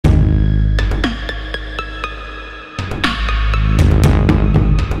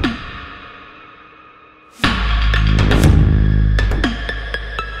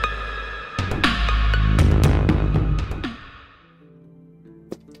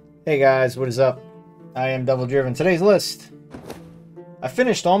Hey guys, what is up? I am DevilDriven. Today's list. I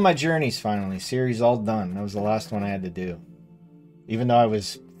finished all my journeys finally. Series all done. That was the last one I had to do. Even though I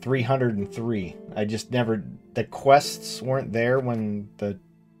was 303. I just never... The quests weren't there when the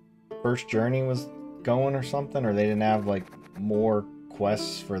first journey was going or something. Or they didn't have like more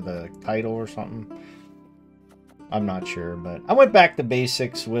quests for the title or something. I'm not sure, but I went back to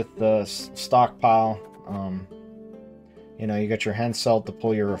basics with the stockpile. You know, you got your Henselt to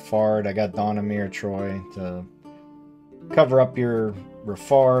pull your Refard. I got Donamir Troy to cover up your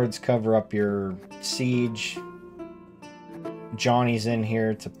Refards, cover up your Siege. Johnny's in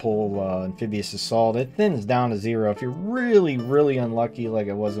here to pull Amphibious Assault. It thins down to 0. If you're really, really unlucky, like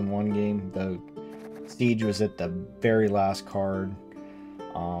it was in one game, the Siege was at the very last card.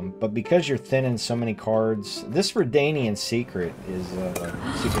 But because you're thinning so many cards, this Redanian Secret is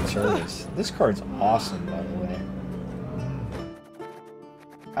Secret Service. This card's awesome, by the way.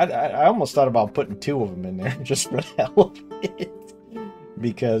 I almost thought about putting 2 of them in there just for the hell of it,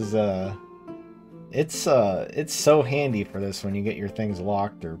 because it's so handy for this when you get your things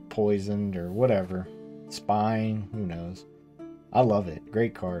locked or poisoned or whatever, spying, who knows. I love it.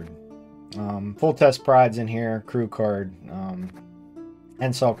 Great card. Full Test Pride's in here, crew card.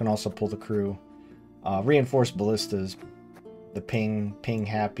 Henselt can also pull the crew. Reinforced Ballistas, the ping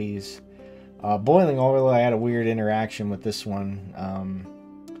happies. Boiling Oil, I had a weird interaction with this one.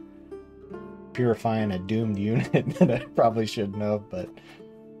 Purifying a doomed unit that I probably shouldn't have, but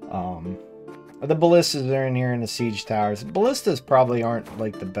the ballistas are in here in the siege towers. Ballistas probably aren't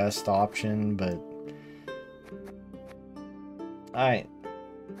like the best option, but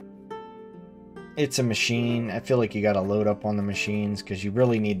it's a machine. I feel like you got to load up on the machines because you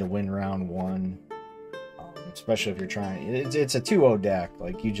really need to win round 1, especially if you're trying. It's a 2-0 deck.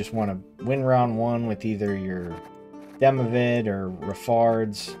 Like, you just want to win round 1 with either your Demovid or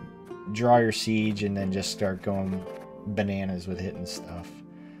Refards. Draw your siege and then just start going bananas with hitting stuff.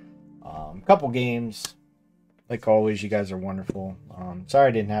 Couple games, like always. You guys are wonderful. Sorry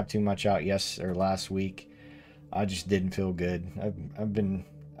I didn't have too much out last week. I just didn't feel good. I'm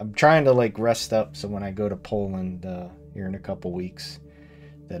trying to like rest up so when I go to Poland here in a couple weeks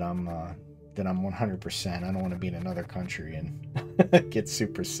that I'm 100%. I don't want to be in another country and get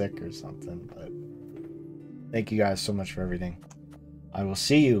super sick or something. But thank you guys so much for everything. I will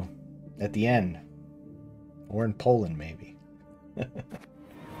see you at the end, or in Poland maybe. So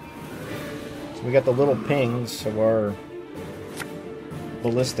we got the little pings, so our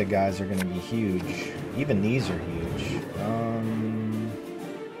ballista guys are going to be huge. Even these are huge.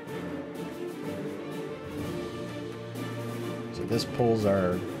 So this pulls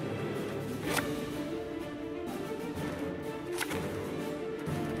our...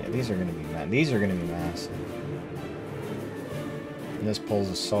 Yeah, these are going to be massive. And this pulls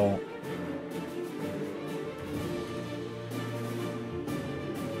assault.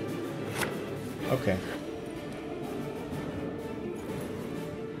 Okay.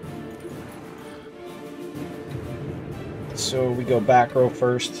 So we go back row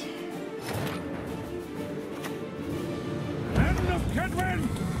first.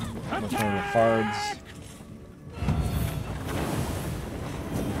 With our Refards.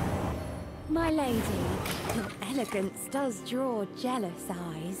 My lady, your elegance does draw jealous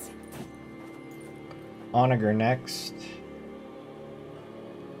eyes. Onager next.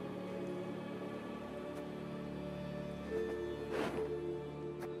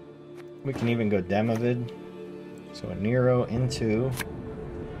 We can even go Demovid. So a Nero into...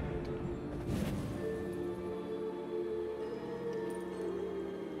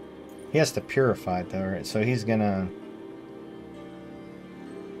 He has to purify though, right? So he's gonna...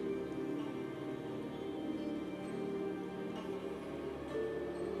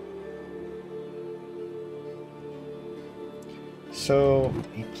 So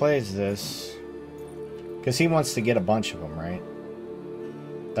he plays this because he wants to get a bunch of them, right?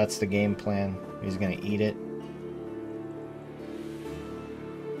 That's the game plan. He's gonna eat it.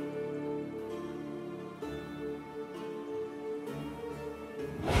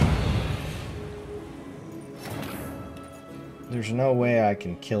 There's no way I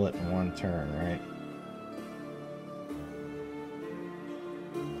can kill it in one turn, right?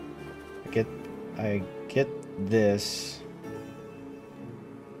 I get this.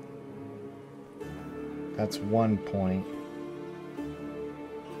 That's 1 point.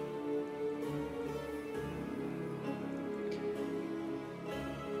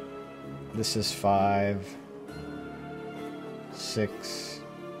 This is 5, 6.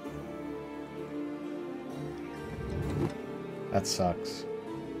 That sucks.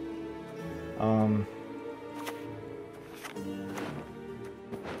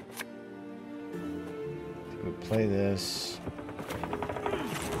 We play this.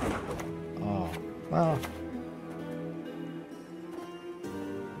 Oh, well.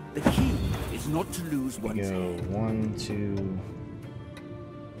 The key is not to lose We one's go head. 1, 2.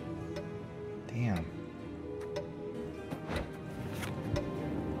 Damn.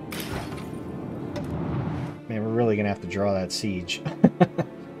 Man, we're really gonna have to draw that siege.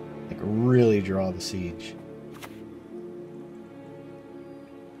 Like, really draw the siege.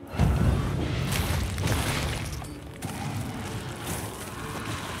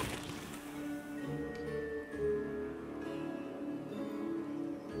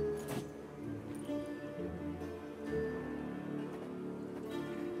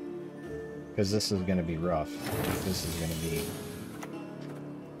 Because this is going to be rough. This is going to be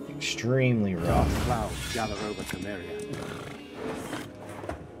extremely rough. Clouds gather over Camaria.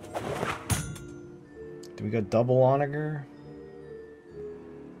 Do we go double onager?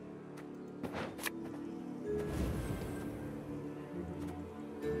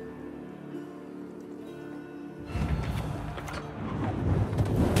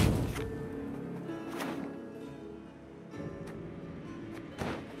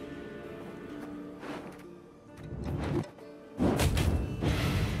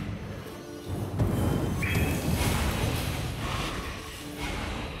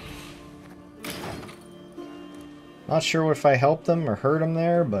 Not sure if I helped them or hurt them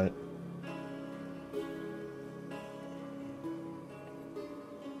there, but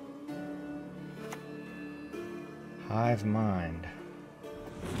hive mind.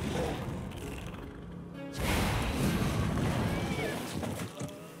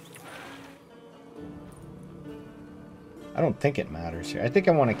 I don't think it matters here. I think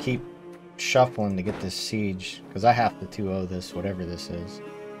I want to keep shuffling to get this siege, because I have to 2-0 this, whatever this is.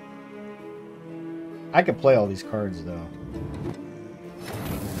 I could play all these cards, though.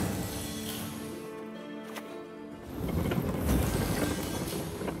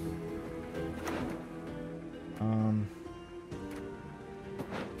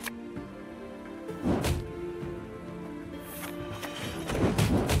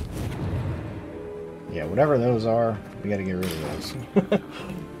 Yeah, whatever those are, we gotta get rid of those.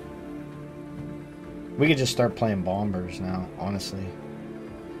 We could just start playing bombers now, honestly.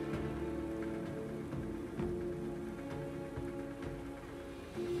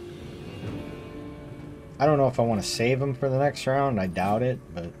 I don't know if I want to save them for the next round. I doubt it,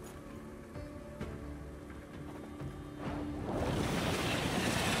 but...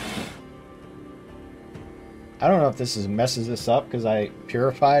 I don't know if this messes this up because I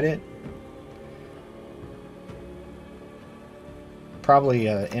purified it. Probably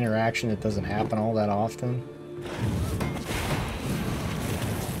an interaction that doesn't happen all that often.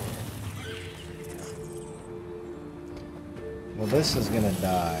 Well, this is gonna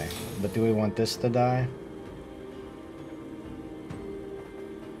die, but do we want this to die?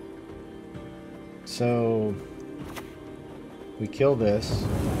 So we kill this.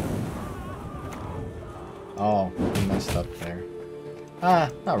 Oh, we messed up there. Ah,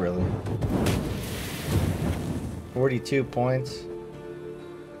 not really. 42 points.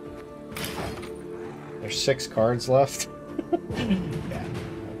 There's 6 cards left. Yeah, okay.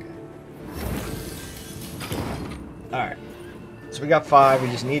 Alright. So we got 5. We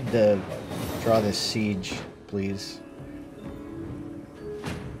just need to draw this siege, please.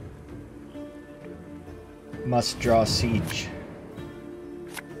 Must draw siege.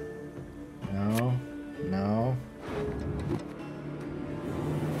 No. No.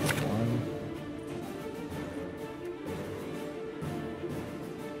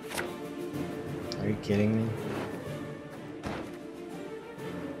 1. Are you kidding me?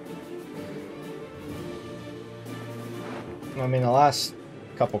 I mean, the last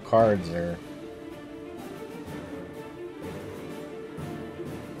couple cards are...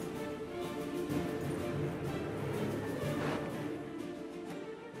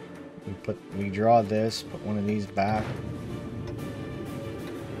 We draw this, put one of these back.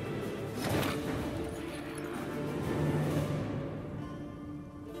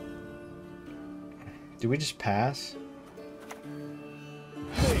 Do we just pass? Me?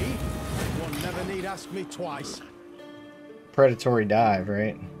 One never need ask me twice. Predatory dive,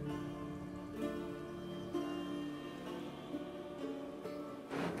 right?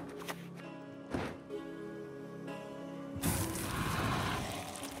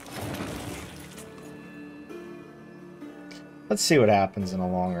 Let's see what happens in a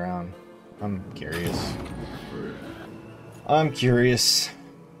long round. I'm curious. I'm curious.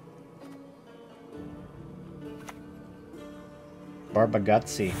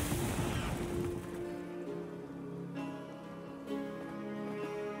 Barbagazzi.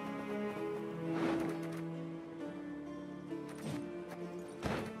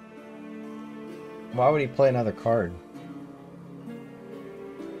 Why would he play another card?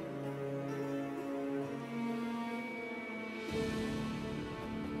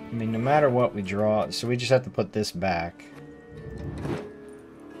 I mean, no matter what we draw, so we just have to put this back.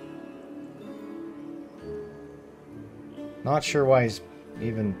 Not sure why he's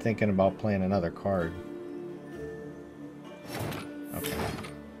even thinking about playing another card. Okay.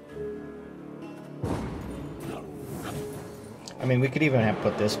 I mean, we could even have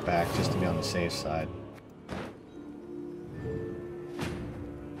put this back just to be on the safe side.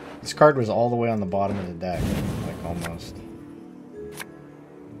 This card was all the way on the bottom of the deck, like almost.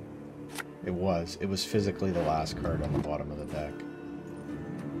 It was. It was physically the last card on the bottom of the deck.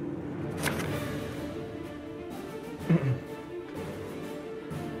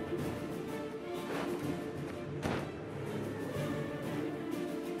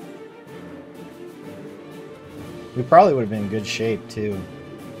 We probably would have been in good shape, too.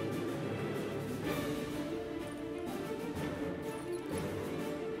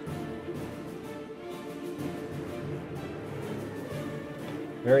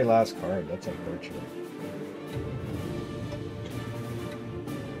 Very last card, that's unfortunate.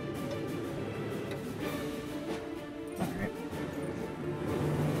 Alright.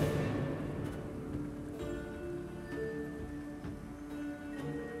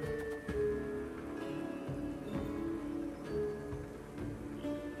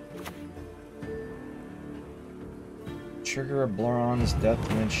 Trigger a bronze death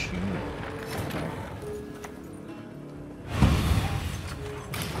machine.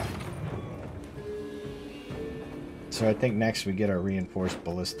 So I think next we get our reinforced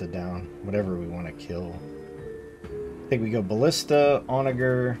ballista down, whatever we want to kill. I think we go ballista,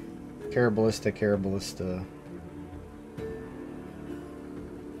 onager, caraballista, caraballista.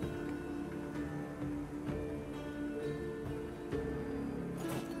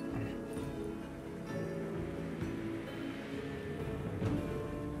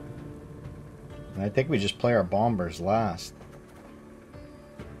 And I think we just play our bombers last.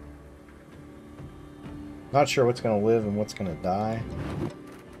 Not sure what's going to live and what's going to die.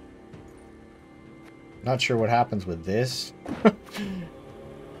 Not sure what happens with this.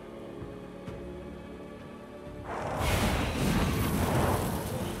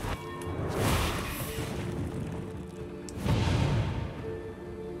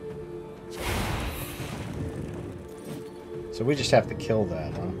 So we just have to kill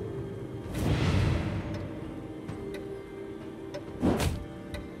that, huh?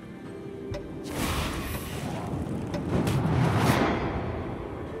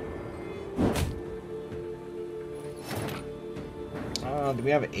 Do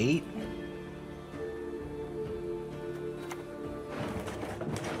we have 8?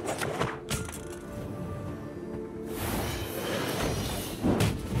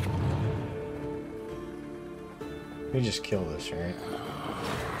 We just kill this, right?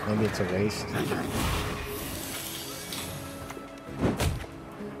 Maybe it's a waste.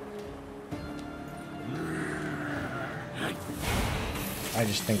 I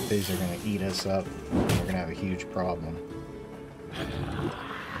just think these are going to eat us up. We're going to have a huge problem.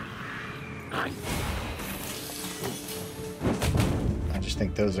 I just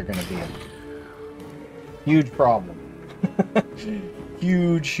think those are going to be a huge problem.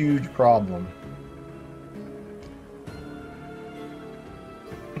 Huge, huge problem.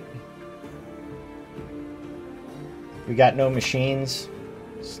 We got no machines.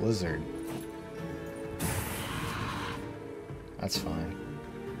 Slizzard. That's fine.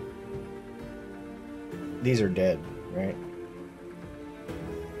 These are dead, right?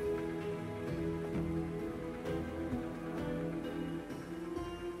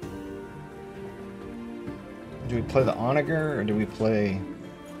 Do we play the onager or do we play...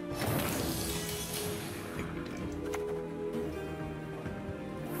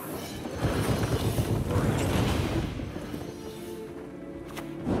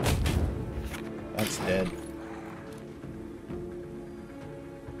 That's dead.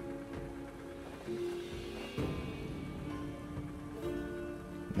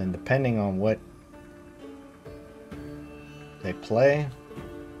 And depending on what they play,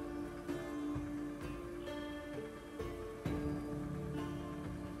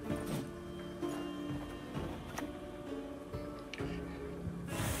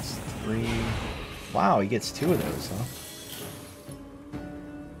 it's 3. Wow, he gets 2 of those, huh?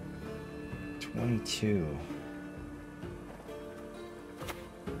 22.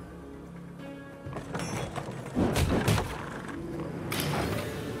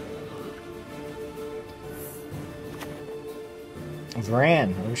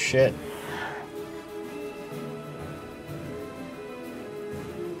 Vran, oh shit.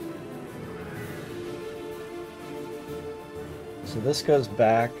 this goes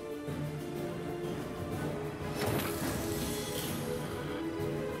back.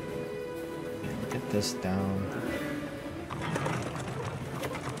 Get this down.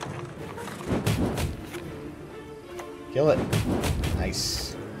 Kill it.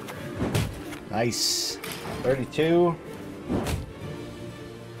 Nice. Nice. 32.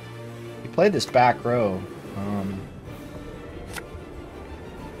 He played this back row.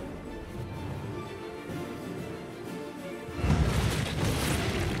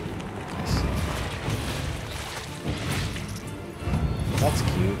 That's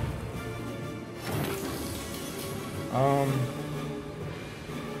cute. I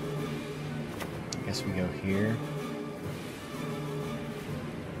guess we go here.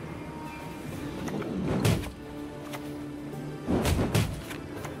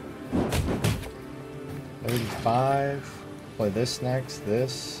 Play this next,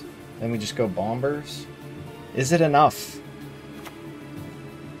 this. Then we just go bombers. Is it enough?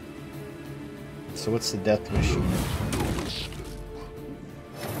 So what's the death wish unit?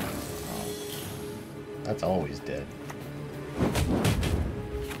 Oh, that's always dead.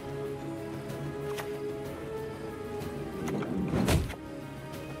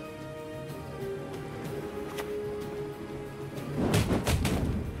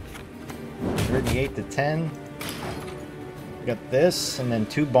 To 10. We got this, and then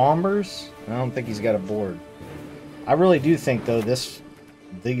 2 bombers. I don't think he's got a board. I really do think, though,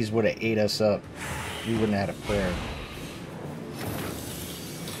 these would have ate us up. We wouldn't have had a prayer.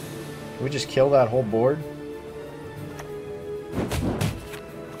 Can we just kill that whole board?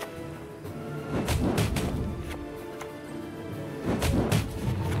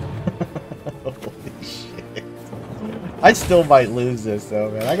 I still might lose this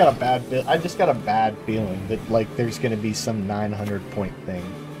though, man. I just got a bad feeling that like there's gonna be some 900-point thing.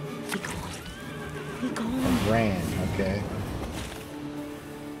 Be gone. Ran, okay.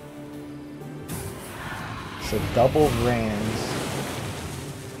 So double Rans.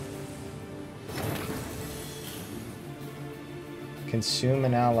 Consume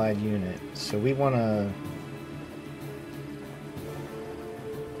an allied unit. So we wanna.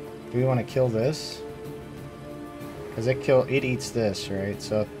 Do we wanna kill this? Because it eats this, right?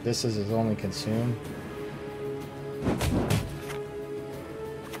 So if this is his only consume.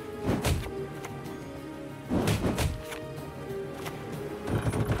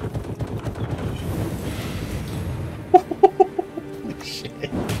 Holy shit.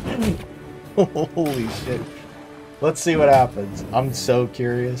 Holy shit. Let's see what happens. I'm so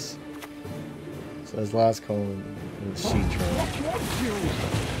curious. So his last call was She Troll.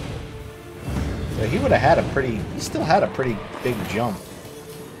 So he would have had he still had a pretty big jump.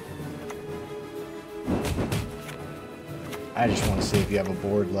 I just want to see if you have a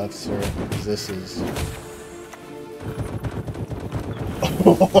board left, sir, because this is...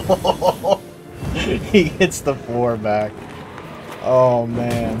 He hits the 4 back. Oh,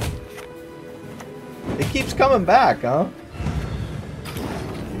 man. It keeps coming back, huh?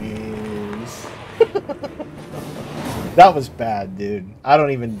 That was bad, dude. I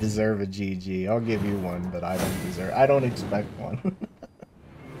don't even deserve a GG. I'll give you one, but I don't expect one.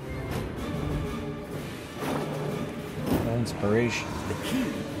 No inspiration. The key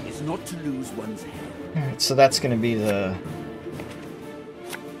is not to lose one's head. Alright, so that's gonna be the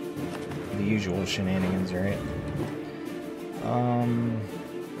usual shenanigans, right?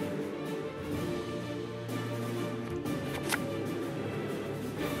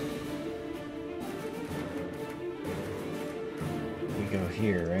 We go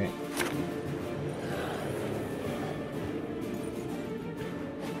here, right?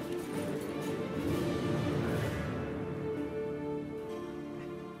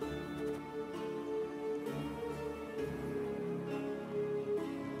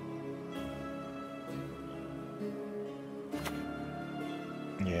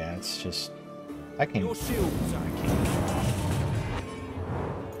 Yeah, it's just... I can... Your shields are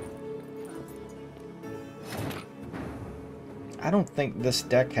I don't think this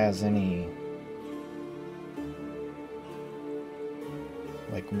deck has any...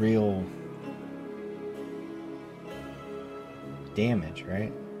 like, real... damage,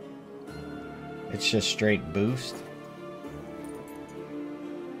 right? It's just straight boost.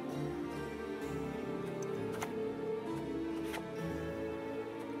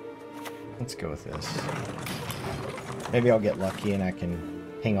 Let's go with this. Maybe I'll get lucky and I can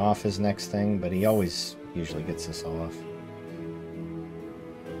ping off his next thing, but he always usually gets this off.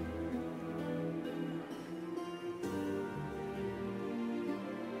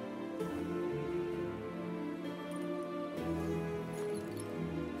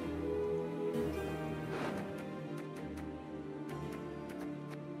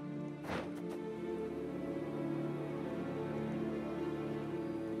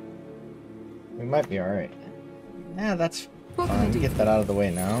 We might be alright. Yeah, that's What can I fine. do Get that out of the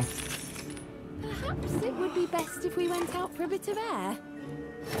way now. Perhaps it would be best if we went out for a bit of air.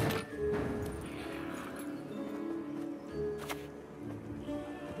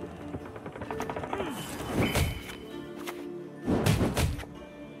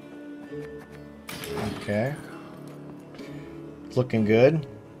 Okay. It's looking good.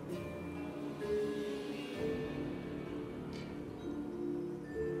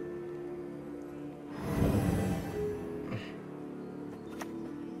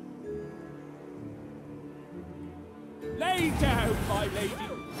 Lay down, my lady.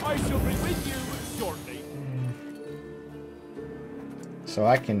 I shall be with you shortly. So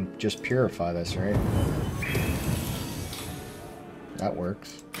I can just purify this, right? That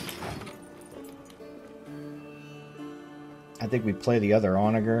works. I think we play the other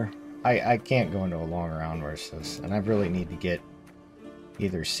onager. I can't go into a long round versus this, and I really need to get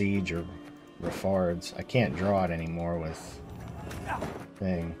either siege or refards. I can't draw it anymore with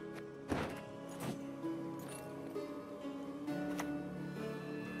thing.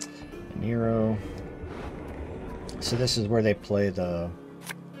 Nero. So this is where they play the...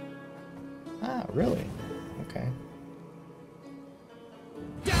 Ah, really? Okay.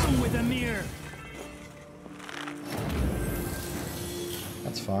 Down with the mirror.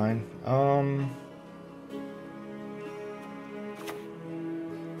 That's fine.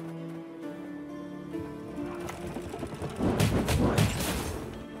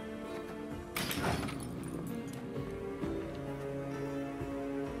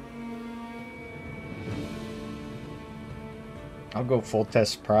 I'll go full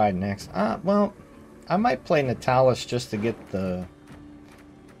test pride next. Well, I might play Natalis just to get the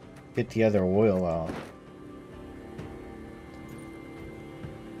other oil out.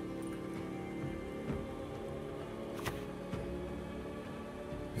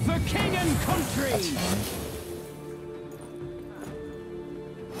 For king and country. That's fine.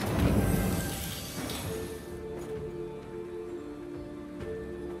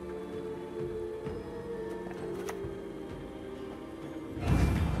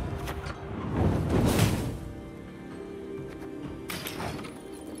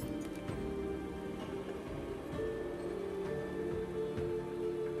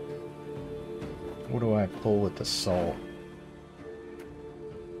 What do I pull with the salt?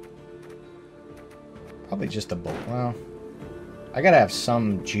 Probably just a bolt. Well, I gotta have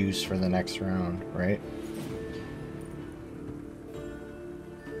some juice for the next round, right?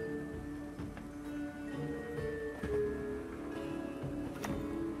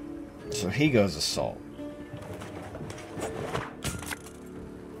 So he goes assault.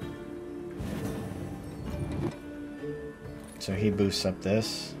 So he boosts up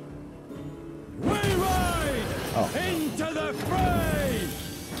this. We ride Oh. into the fray.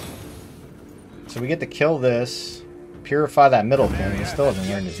 So we get to kill this, purify that middle thing. He still hasn't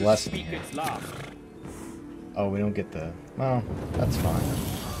learned his lesson Speak here. its last. Oh, we don't get the... Well, that's fine.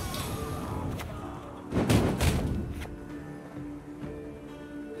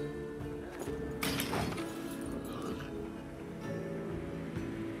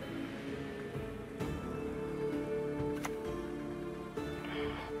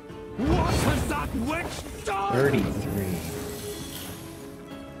 What has that witch done? 33.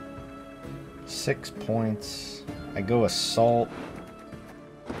 6 points. I go assault.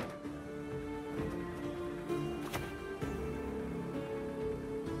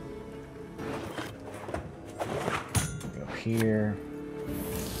 Go here.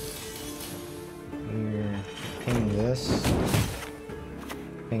 Here. Ping this.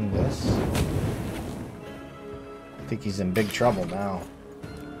 Ping this. I think he's in big trouble now.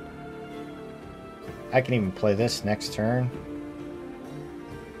 I can even play this next turn.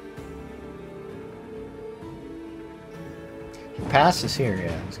 He passes here,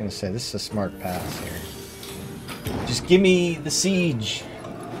 yeah. I was gonna say, this is a smart pass here. Just give me the siege.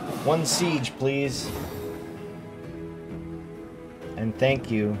 One siege, please. And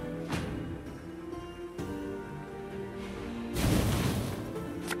thank you.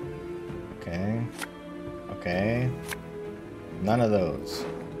 Okay. Okay. None of those.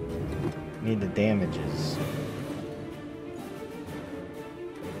 Need the damages.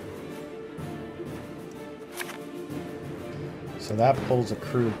 So that pulls a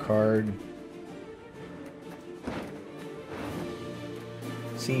crew card.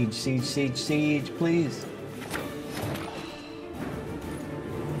 Siege, siege, siege, siege, please.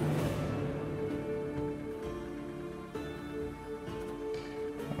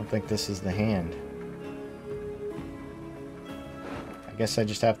 I don't think this is the hand. I guess I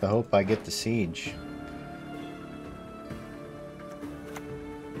just have to hope I get the siege.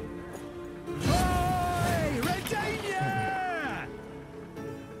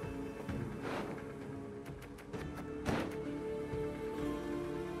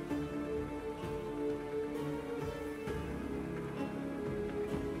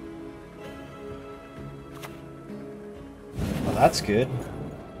 that's good.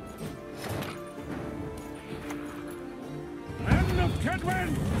 Men of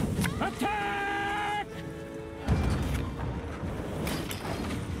Gwent, attack!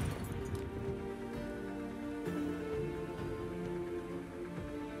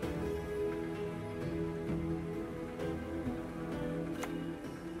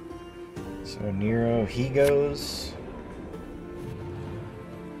 So Nero, he goes.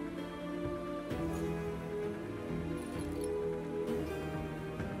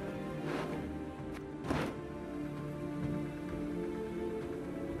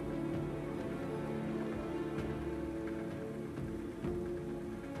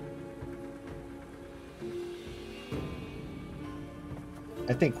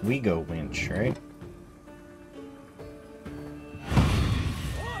 I think we go winch, right?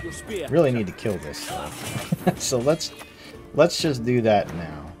 Your spear. Really need to kill this stuff. So let's just do that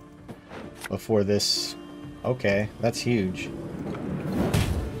now. Before this. Okay, that's huge.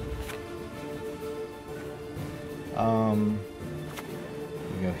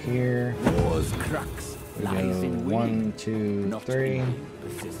 We go here. War's crux We lies go in 1, 2, not 3. in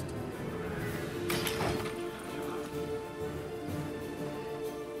persistence.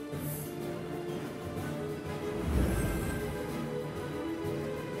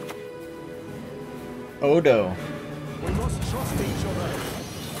 Odo. We must trust each other.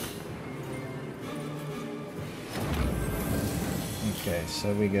 Okay,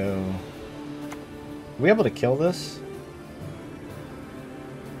 so we go. Are we able to kill this?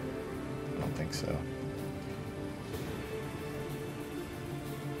 I don't think so.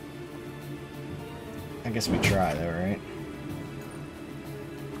 I guess we try though, right?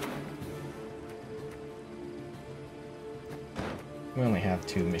 We only have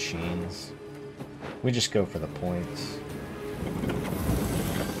 2 machines. We just go for the points.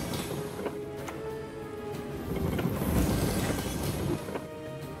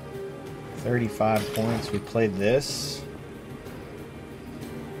 $35 points. We played this.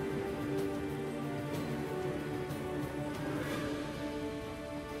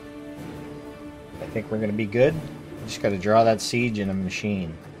 I think we're gonna be good. Just gotta draw that siege in a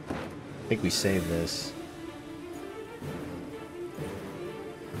machine. I think we save this.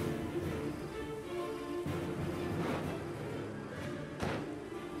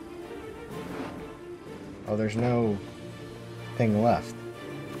 Oh, there's no thing left.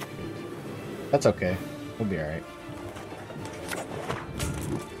 That's okay. We'll be alright.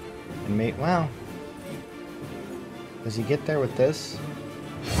 And mate, wow. Does he get there with this?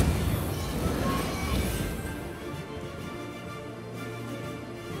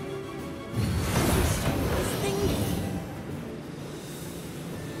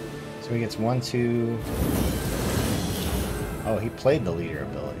 So he gets 1, 2. Oh, he played the leader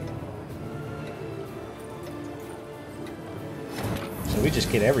ability. So we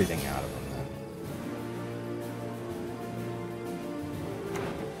just get everything out of him then.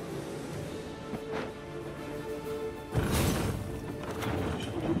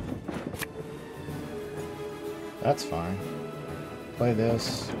 That's fine. Play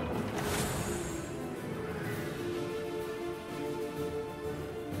this.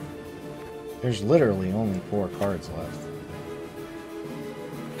 There's literally only 4 cards left.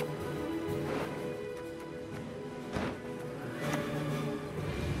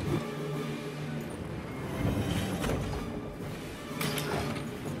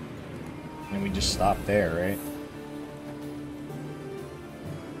 And we just stop there, right?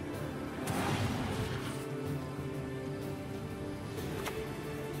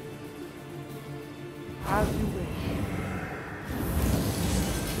 As you wish.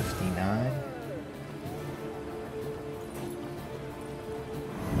 59.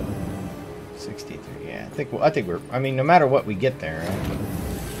 63. Yeah, I think we're. I mean, no matter what we get there, right?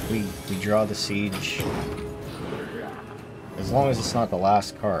 We draw the siege. As long as it's not the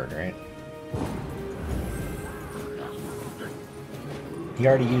last card, right? He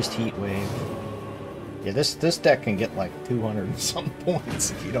already used Heat Wave. Yeah, this deck can get like 200 and some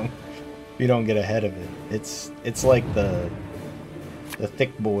points if you don't get ahead of it. It's like the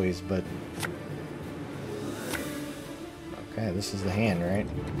thick boys, but okay, this is the hand, right?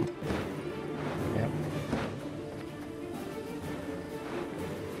 Yep.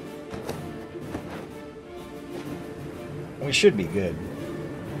 We should be good.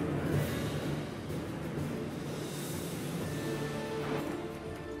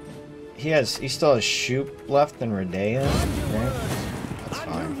 He still has Shoop left and Redea, right? That's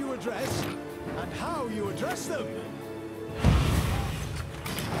And fine. who you address, and how you address them.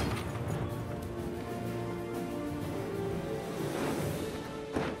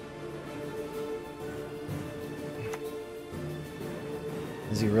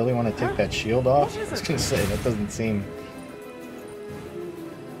 Does he really want to take that shield off? I was gonna say, that doesn't seem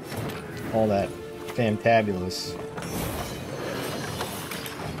all that fantabulous.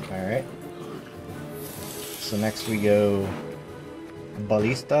 Alright. So next we go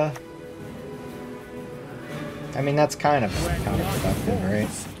Ballista. I mean, that's kind of counterproductive, right?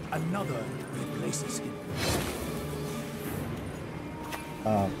 Another replaces him.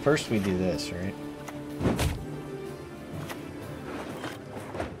 First we do this, right?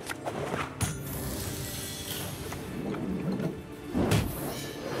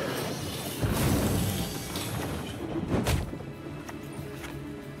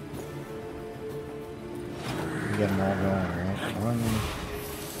 We get them all going, right? 1,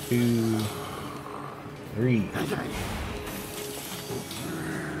 2, 3.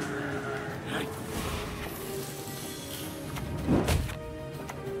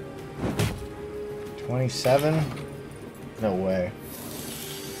 $27? No way.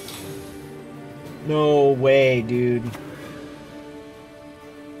 No way, dude.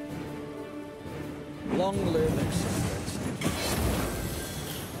 Long live acceptance.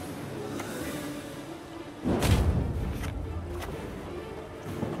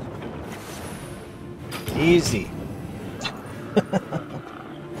 Easy.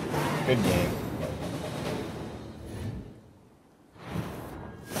 Good game.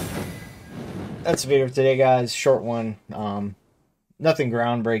 That's the video for today, guys. Short one. Nothing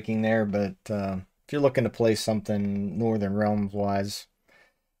groundbreaking there, but if you're looking to play something Northern Realms wise,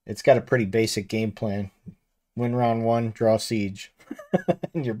 it's got a pretty basic game plan. Win round 1, draw siege.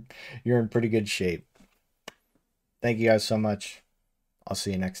 And you're in pretty good shape. Thank you guys so much. I'll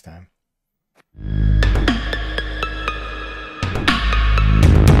see you next time.